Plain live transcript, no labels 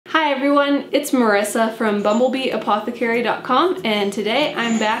everyone, it's Marissa from BumblebeeApothecary.com, and today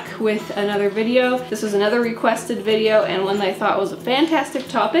I'm back with another video. This is another requested video and one that I thought was a fantastic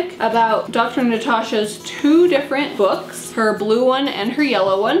topic about Dr. Natasha's two different books, her blue one and her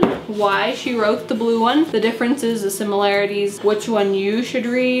yellow one, why she wrote the blue one, the differences, the similarities, which one you should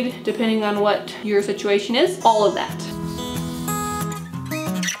read depending on what your situation is, all of that.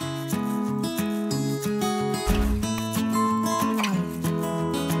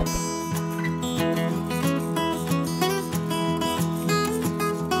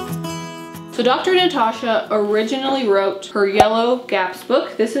 So Dr. Natasha originally wrote her Yellow Gaps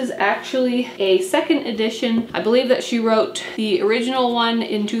book. This is actually a second edition. I believe that she wrote the original one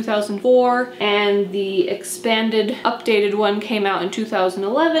in 2004 and the expanded, updated one came out in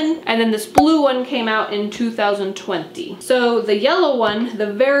 2011, and then this blue one came out in 2020. So the yellow one,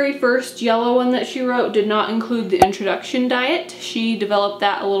 the very first yellow one that she wrote, did not include the introduction diet. She developed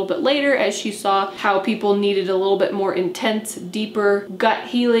that a little bit later as she saw how people needed a little bit more intense, deeper gut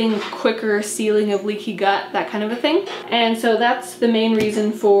healing, quicker sealing of leaky gut, that kind of a thing. And so that's the main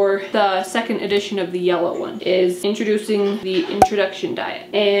reason for the second edition of the yellow one, is introducing the introduction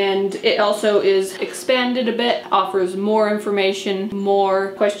diet. And it also is expanded a bit, offers more information,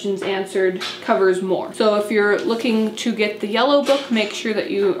 more questions answered, covers more. So if you're looking to get the yellow book, make sure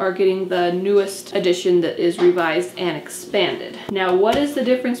that you are getting the newest edition that is revised and expanded. Now, what is the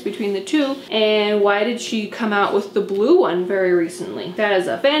difference between the two, and why did she come out with the blue one very recently? That is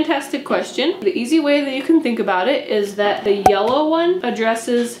a fantastic question. The easy way that you can think about it is that the yellow one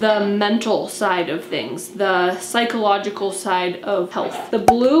addresses the mental side of things, the psychological side of health. The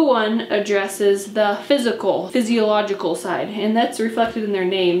blue one addresses the physiological side, and that's reflected in their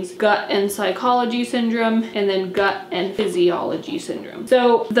names, gut and psychology syndrome, and then gut and physiology syndrome.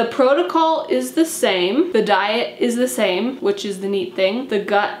 So the protocol is the same, the diet is the same, which is the neat thing. The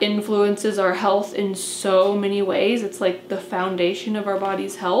gut influences our health in so many ways. It's like the foundation of our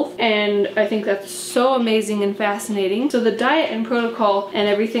body's health, and I think that's so amazing and fascinating. So the diet and protocol and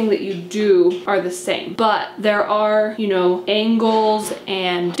everything that you do are the same, but there are, you know, angles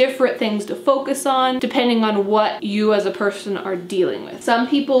and different things to focus on depending on what you as a person are dealing with. Some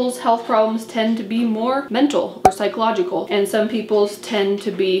people's health problems tend to be more mental or psychological, and some people's tend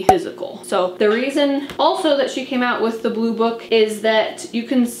to be physical. So the reason also that she came out with the blue book is that you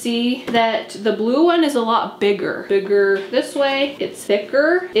can see that the blue one is a lot bigger this way, it's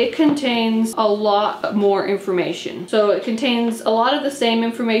thicker, it contains a lot more information. So it contains a lot of the same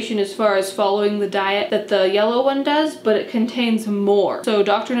information as far as following the diet that the yellow one does, but it contains more. So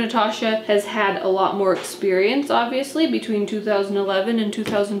Dr. Natasha has had a lot more experience, obviously, between 2011 and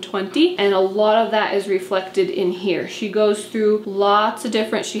 2020, and a lot of that is reflected in here. She goes through lots of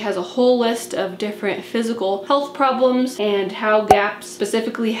different, she has a whole list of different physical health problems and how GAPS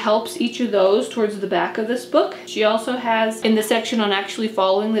specifically helps each of those towards the back of this book. She also has, in the section on actually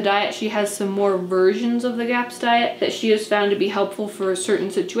following the diet, she has some more versions of the GAPS diet that she has found to be helpful for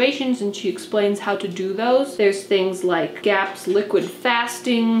certain situations, and she explains how to do those. There's things like GAPS liquid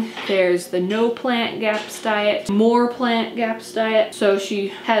fasting, there's the no plant GAPS diet, more plant GAPS diet. So she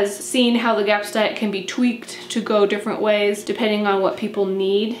has seen how the GAPS diet can be tweaked to go different ways depending on what people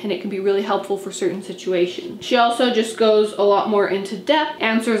need, and it can be really helpful for certain situations. She also just goes a lot more into depth,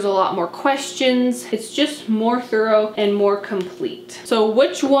 answers a lot more questions. It's just more thorough and more complete. So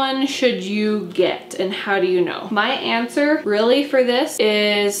which one should you get, and how do you know? My answer really for this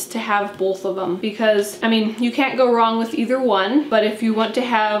is to have both of them, because I mean, you can't go wrong with either one, but if you want to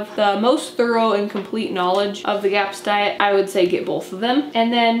have the most thorough and complete knowledge of the GAPS diet, I would say get both of them,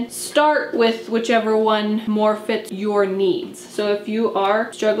 and then start with whichever one more fits your needs. So if you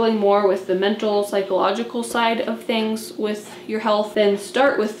are struggling more with the mental, psychological side of things with your health, then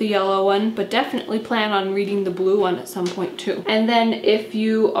start with the yellow one, but definitely plan on reading the blue one at some point too. And then if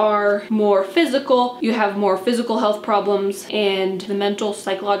you are more physical, you have more physical health problems, and the mental,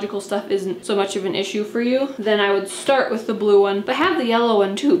 psychological stuff isn't so much of an issue for you, then I would start with the blue one, but have the yellow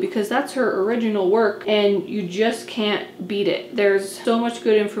one too, because that's her original work and you just can't beat it. There's so much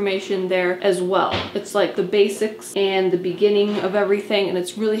good information there as well. It's like the basics and the beginning of everything, and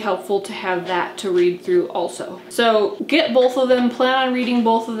it's really helpful to have that to read through also. So get both of them, plan on reading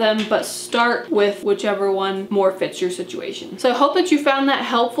both of them, but start with whichever one more fits your situation. So I hope that you found that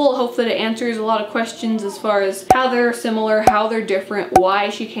helpful. helpful. Hopefully it answers a lot of questions as far as how they're similar, how they're different, why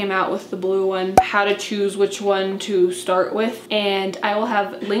she came out with the blue one, how to choose which one to start with. And I will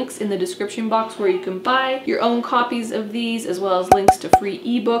have links in the description box where you can buy your own copies of these, as well as links to free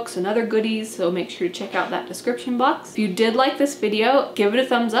ebooks and other goodies, so make sure to check out that description box. If you did like this video, give it a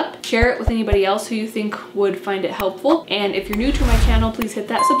thumbs up, share it with anybody else who you think would find it helpful, and if you're new to my channel, please hit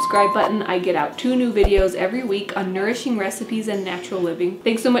that subscribe button. I get out 2 new videos every week on nourishing recipes and natural living.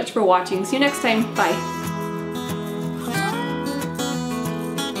 Thanks so much for watching. See you next time. Bye.